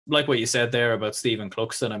like what you said there about Stephen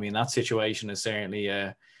Cluxton, I mean, that situation is certainly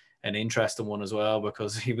an interesting one as well,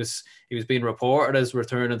 because he was being reported as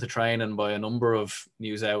returning to training by a number of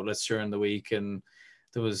news outlets during the week, and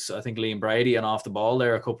there was, I think, Liam Brady and off the ball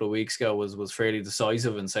there a couple of weeks ago was fairly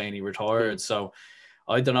decisive in saying he retired. So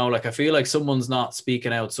I don't know, like I feel like someone's not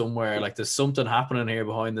speaking out somewhere, like there's something happening here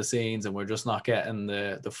behind the scenes and we're just not getting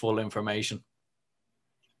the full information.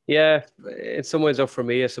 Yeah, in some ways up for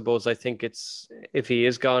me, I suppose. I think it's, if he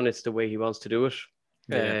is gone, it's the way he wants to do it.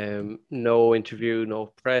 Yeah. No interview, no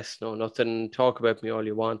press, no nothing. Talk about me all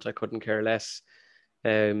you want. I couldn't care less.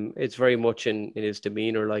 It's very much in his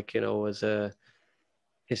demeanor, like, as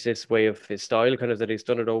it's this way of his style, kind of, that he's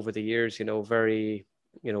done it over the years. Very,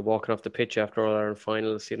 walking off the pitch after all our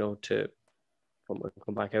finals, to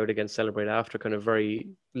come back out again, celebrate after, kind of very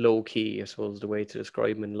low key, I suppose, the way to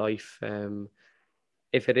describe him in life.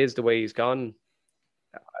 If it is the way he's gone,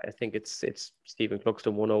 I think it's Stephen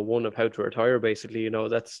Cluxton 101 of how to retire, basically.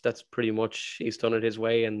 That's pretty much, he's done it his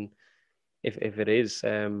way. And if it is,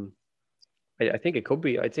 I think it could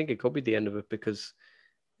be. I think it could be the end of it, because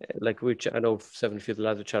like I know 70 of the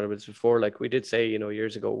lads have chatted with us before. Like we did say,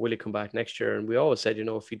 years ago, will he come back next year? And we always said,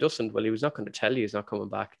 if he doesn't, well, he was not going to tell you he's not coming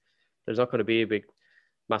back. There's not going to be a big,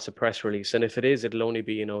 massive press release. And if it is, it'll only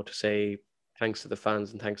be, to say thanks to the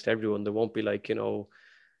fans and thanks to everyone. There won't be like,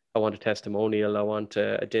 I want a testimonial, I want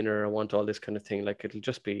a dinner, I want all this kind of thing. Like it'll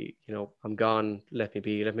just be, I'm gone, let me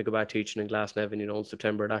be, let me go back teaching in Glasnevin, in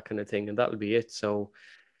September, that kind of thing, and that'll be it. So,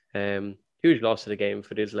 huge loss to the game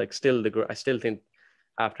if it is. Like I still think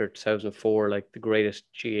after 2004, like the greatest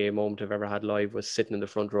GAA moment I've ever had live was sitting in the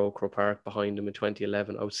front row, Croke Park, behind him in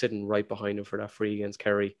 2011. I was sitting right behind him for that free against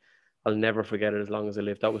Kerry. I'll never forget it as long as I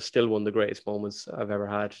live. That was still one of the greatest moments I've ever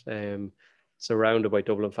had. Surrounded by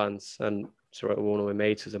Dublin fans, and one of my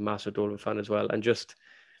mates is a massive Dublin fan as well, and just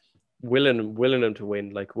willing them to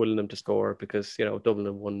win, like willing them to score, because Dublin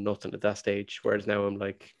had won nothing at that stage. Whereas now I'm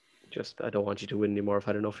like, just, I don't want you to win anymore. I've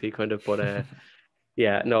had enough of you, kind of. But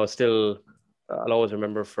yeah, no, still, I'll always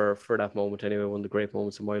remember for that moment anyway, one of the great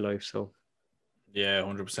moments of my life. So. Yeah,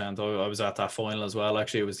 100%. I was at that final as well.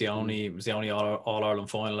 Actually, it was the only All Ireland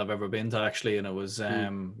final I've ever been to, actually, and it was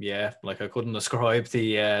yeah, like I couldn't describe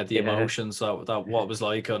the emotions that what it was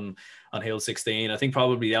like on Hill 16. I think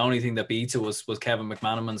probably the only thing that beats it was Kevin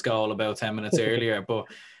McManaman's goal about 10 minutes earlier. But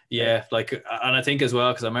yeah, like, and I think as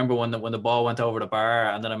well, because I remember when the ball went over the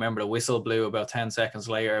bar, and then I remember the whistle blew about 10 seconds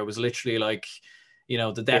later. It was literally like,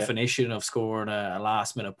 the definition of scoring a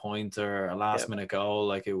last minute point or a last minute goal.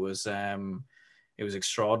 Like it was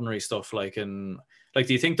extraordinary stuff. Like, and like,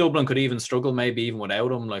 do you think Dublin could even struggle maybe even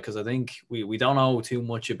without him? Like, because I think we don't know too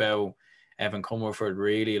much about Evan Comerford,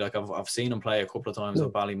 really. Like I've seen him play a couple of times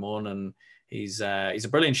with Ballymun, and he's a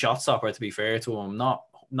brilliant shot stopper, to be fair to him.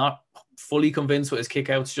 Not fully convinced with his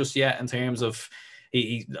kickouts just yet, in terms of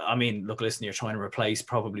I mean, look, listen, you're trying to replace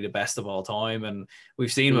probably the best of all time, and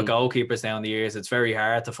we've seen with goalkeepers down the years, it's very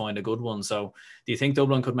hard to find a good one. So do you think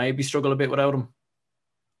Dublin could maybe struggle a bit without him?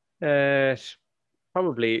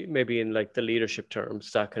 Probably, maybe in like the leadership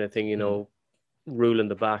terms, that kind of thing, ruling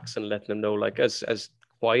the backs and letting them know, like, as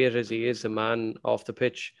quiet as he is, a man off the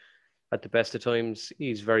pitch, at the best of times,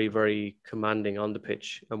 he's very, very commanding on the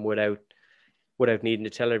pitch, and without needing to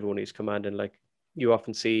tell everyone he's commanding. Like you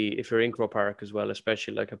often see, if you're in Croke Park as well,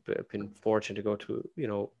 especially, like I've been fortunate to go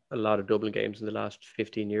to, a lot of Dublin games in the last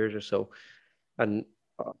 15 years or so. And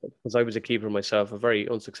because I was a keeper myself, a very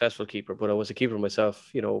unsuccessful keeper, but I was a keeper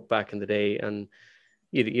myself, back in the day. And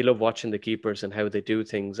you love watching the keepers and how they do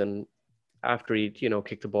things. And after he'd,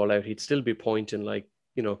 kick the ball out, he'd still be pointing, like,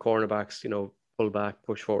 cornerbacks, pull back,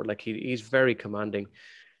 push forward. Like he's very commanding.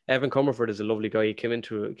 Evan Comerford is a lovely guy. He came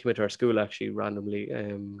into our school actually randomly,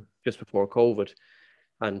 just before COVID,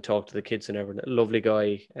 and talked to the kids and everything. Lovely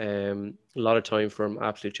guy. A lot of time for him,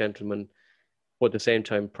 absolute gentleman. But at the same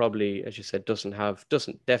time, probably, as you said,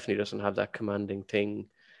 definitely doesn't have that commanding thing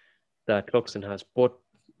that Cluxton has. But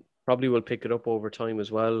probably will pick it up over time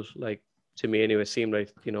as well. Like, to me anyway, it seemed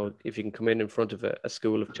like, if you can come in front of a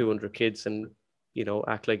school of 200 kids and,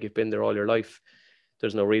 act like you've been there all your life,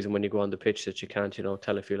 there's no reason when you go on the pitch that you can't,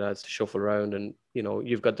 tell a few lads to shuffle around, and,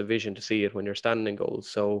 you've got the vision to see it when you're standing in goals.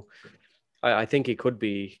 So I think he could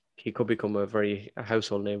become a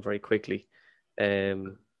household name very quickly.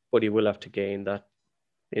 But he will have to gain that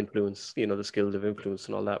influence, the skills of influence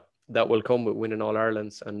and all that. That will come with winning All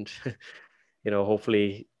Irelands, and,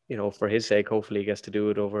 hopefully, for his sake, hopefully he gets to do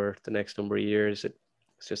it over the next number of years.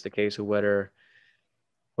 It's just a case of whether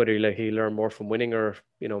he learn more from winning, or,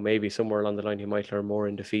 maybe somewhere along the line he might learn more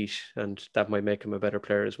in defeat, and that might make him a better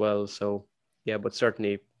player as well. So, yeah, but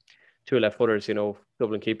certainly two left footers,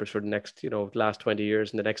 Dublin keepers for the next, last 20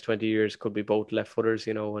 years, and the next 20 years could be both left footers,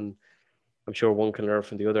 and I'm sure one can learn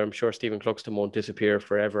from the other. I'm sure Stephen Cluxton won't disappear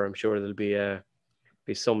forever. I'm sure there'll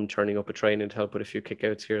be some turning up a training to help with a few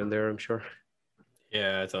kickouts here and there, I'm sure.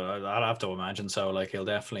 Yeah, I'd have to imagine so. Like he'll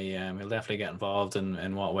definitely get involved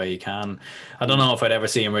in what way he can. I don't know if I'd ever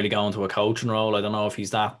see him really go into a coaching role. I don't know if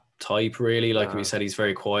he's that type really. Like we said, he's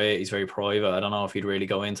very quiet, he's very private. I don't know if he'd really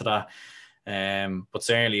go into that. But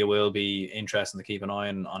certainly it will be interesting to keep an eye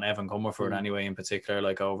on Evan Comerford anyway, in particular,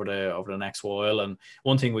 like over the next while. And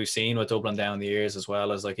one thing we've seen with Dublin down the years as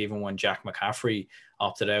well is like even when Jack McCaffrey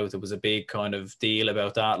opted out, there was a big kind of deal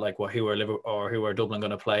about that, like who are Dublin going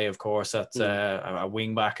to play, of course, at a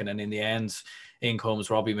wing back, and then in the end in comes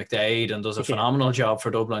Robbie McDade and does a phenomenal job for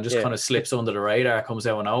Dublin, just kind of slips under the radar, comes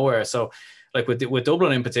out of nowhere. So like with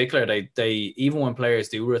Dublin in particular, they even when players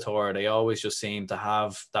do retire, they always just seem to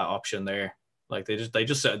have that option there. Like they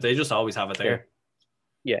just always have it there.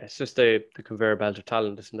 Yeah, it's just the conveyor belt of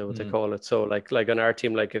talent, isn't that what they call it? So like on our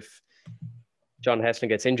team, like if John Heston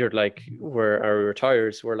gets injured, like or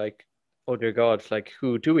retires, we're like, oh dear God, like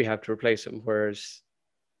who do we have to replace him? Whereas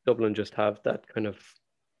Dublin just have that kind of,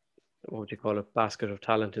 what would you call it, basket of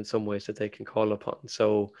talent in some ways that they can call upon.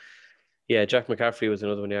 So yeah, Jack McCaffrey was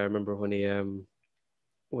another one. Yeah, I remember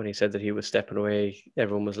when he said that he was stepping away,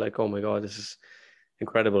 everyone was like, oh my God, this is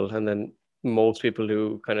incredible. And then most people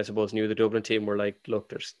who kind of suppose knew the Dublin team were like,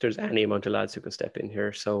 look, there's any amount of lads who can step in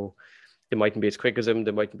here. So they mightn't be as quick as him,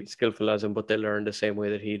 they mightn't be skillful as him, but they learn the same way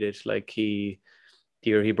that he did. Like the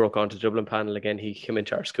year he broke onto the Dublin panel again, he came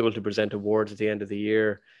into our school to present awards at the end of the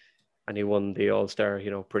year, and he won the All-Star,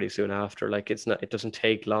 pretty soon after. Like it doesn't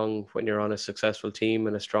take long when you're on a successful team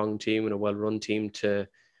and a strong team and a well-run team to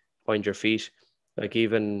find your feet. Like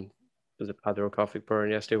even was it Padre Coffee Burn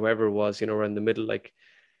yesterday, whoever it was, around the middle, like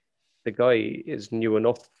the guy is new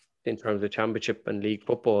enough in terms of championship and league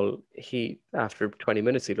football. He, after 20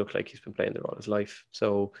 minutes, he looked like he's been playing there all his life.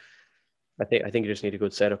 So I think you just need a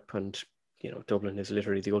good setup, and Dublin is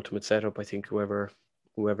literally the ultimate setup. I think whoever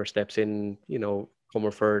steps in,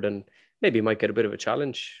 Comerford, and maybe might get a bit of a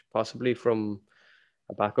challenge possibly from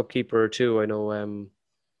a backup keeper or two. I know I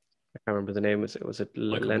can't remember the name. Was it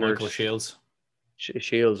Leonard? Michael Shields.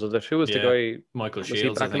 Shields, was it? Who was the guy? Michael was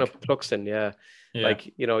Shields, he backing up Cluxton? Yeah.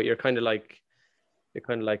 Like you're kind of like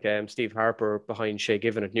Steve Harper behind Shay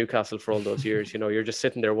Given at Newcastle for all those years. You're just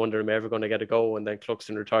sitting there wondering, am I ever going to get a go? And then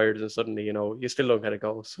Cluxton retires, and suddenly you still don't get a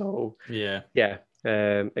go. So yeah,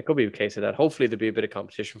 it could be a case of that. Hopefully there'll be a bit of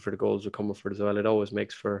competition for the goals with Comerford as well. It always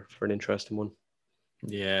makes for an interesting one.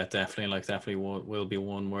 Yeah, definitely. Like definitely will be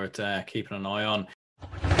one worth keeping an eye on.